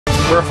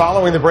We're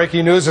following the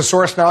breaking news. A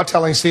source now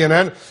telling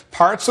CNN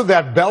parts of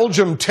that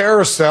Belgium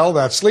terror cell,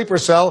 that sleeper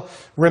cell,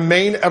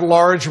 remain at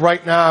large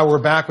right now. We're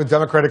back with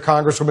Democratic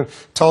Congresswoman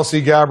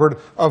Tulsi Gabbard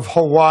of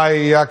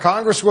Hawaii.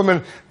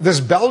 Congresswoman, this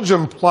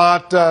Belgium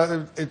plot,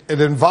 it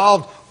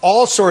involved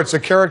all sorts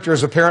of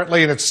characters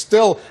apparently, and it's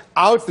still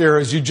out there,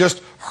 as you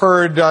just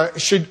heard.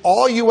 Should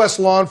all U.S.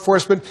 law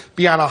enforcement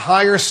be on a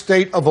higher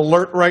state of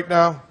alert right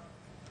now?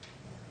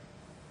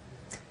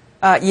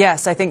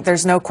 Yes, I think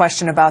there's no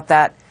question about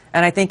that.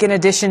 And I think in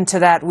addition to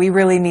that, we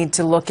really need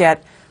to look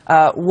at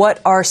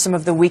what are some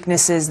of the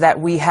weaknesses that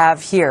we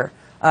have here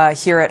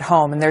at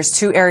home. And there's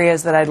two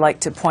areas that I'd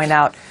like to point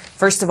out.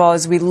 First of all,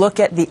 as we look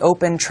at the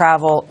open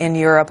travel in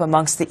Europe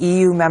amongst the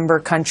EU member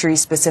countries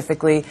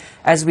specifically,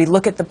 as we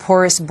look at the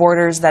porous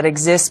borders that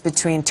exist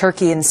between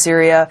Turkey and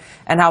Syria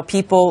and how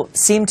people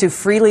seem to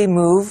freely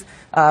move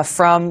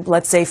from,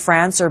 let's say,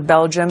 France or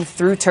Belgium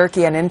through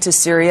Turkey and into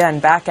Syria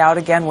and back out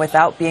again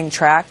without being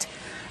tracked.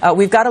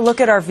 We've got to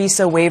look at our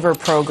visa waiver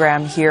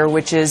program here,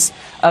 which is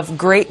of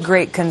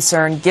great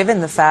concern,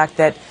 given the fact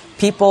that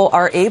people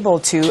are able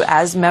to,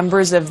 as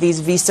members of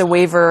these visa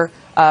waiver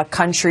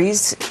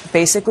countries,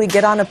 basically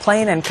get on a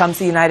plane and come to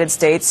the United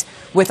States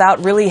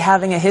without really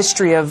having a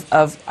history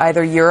of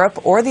either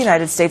Europe or the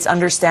United States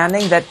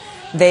understanding that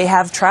they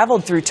have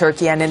traveled through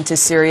Turkey and into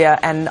Syria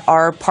and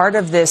are part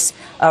of this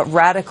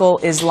radical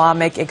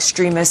Islamic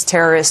extremist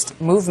terrorist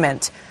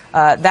movement.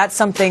 That's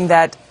something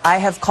that I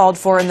have called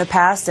for in the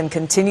past and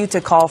continue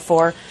to call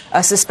for,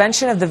 a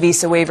suspension of the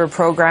visa waiver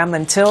program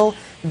until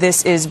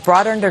this is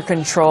brought under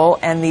control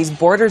and these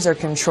borders are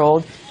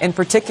controlled, in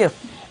particular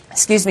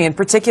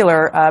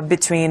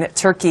between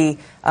Turkey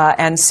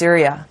and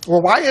Syria.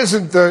 Well, why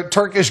isn't the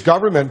Turkish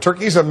government,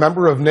 Turkey's a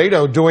member of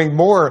NATO, doing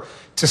more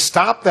to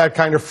stop that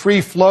kind of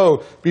free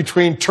flow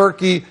between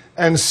Turkey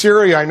and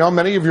Syria? I know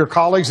many of your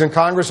colleagues in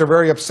Congress are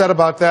very upset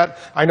about that.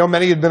 I know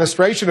many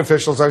administration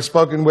officials I've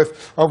spoken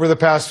with over the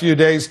past few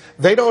days.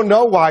 They don't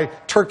know why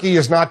Turkey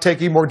is not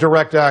taking more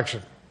direct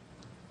action.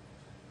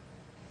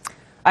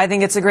 I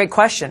think it's a great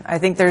question. I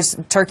think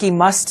Turkey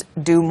must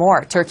do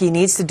more. Turkey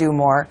needs to do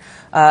more.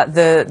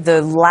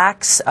 The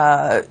lax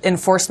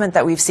enforcement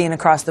that we've seen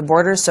across the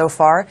border so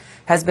far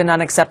has been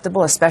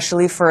unacceptable,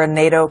 especially for a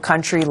NATO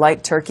country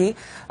like Turkey.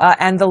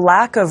 And the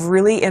lack of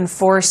really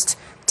enforced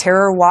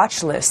terror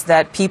watch lists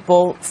that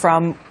people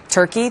from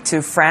Turkey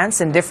to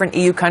France and different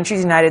EU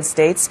countries, United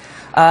States,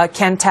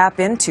 can tap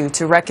into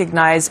to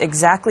recognize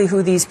exactly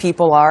who these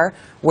people are,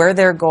 where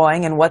they're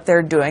going, and what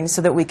they're doing so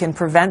that we can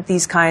prevent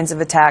these kinds of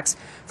attacks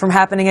from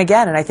happening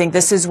again. And I think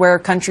this is where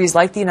countries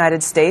like the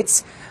United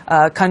States,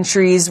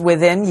 countries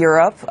within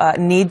Europe,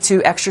 need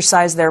to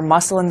exercise their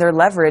muscle and their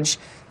leverage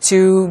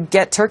to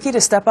get Turkey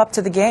to step up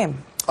to the game.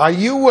 Are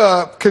you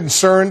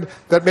concerned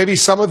that maybe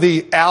some of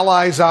the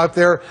allies out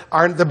there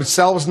aren't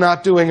themselves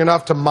not doing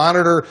enough to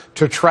monitor,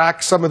 to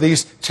track some of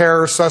these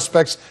terror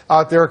suspects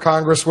out there,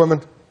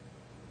 Congresswoman?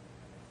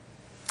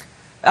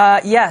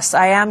 Yes,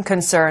 I am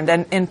concerned,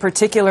 and in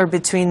particular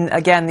between,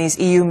 again, these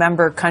EU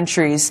member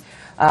countries,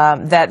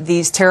 that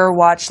these terror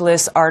watch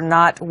lists are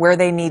not where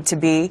they need to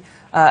be,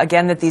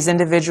 again, that these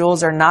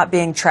individuals are not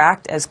being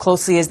tracked as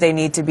closely as they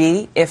need to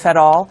be, if at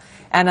all.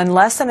 And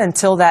unless and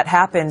until that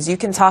happens, you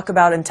can talk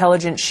about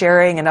intelligence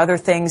sharing and other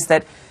things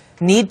that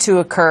need to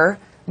occur,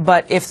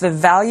 but if the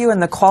value and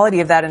the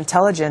quality of that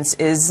intelligence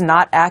is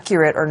not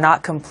accurate or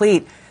not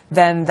complete,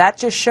 then that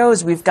just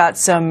shows we've got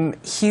some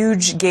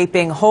huge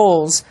gaping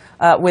holes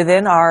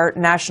within our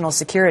national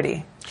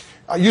security.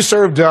 You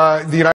served the United